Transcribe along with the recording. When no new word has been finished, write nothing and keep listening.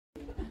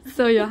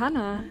So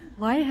Johanna,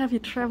 why have you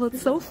traveled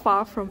so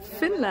far from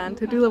Finland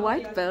to do the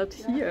white belt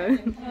here?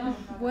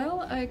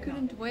 Well, I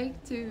couldn't wait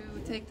to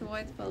take the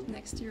white belt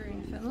next year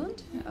in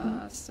Finland.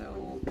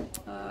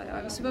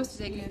 I was supposed to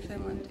take it in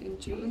Finland in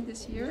June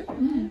this year,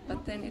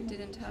 but then it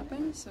didn't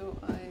happen. So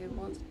I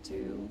wanted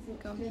to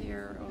come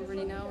here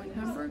already now in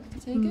Hamburg to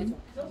take it.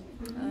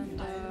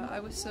 And I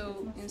was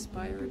so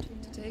inspired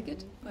to take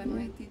it by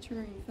my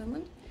teacher in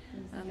Finland.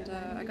 And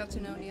I got to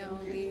know Nia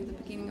only in the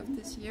beginning of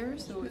this year,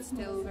 so it's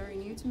still very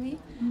new to me.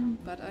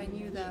 But I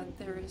knew that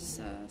there is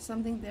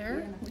something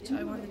there which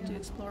I wanted to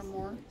explore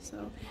more.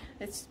 So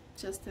it's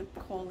just a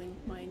calling.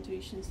 My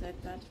intuition said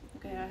that,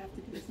 okay, I have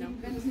to do it now.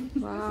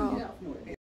 Wow.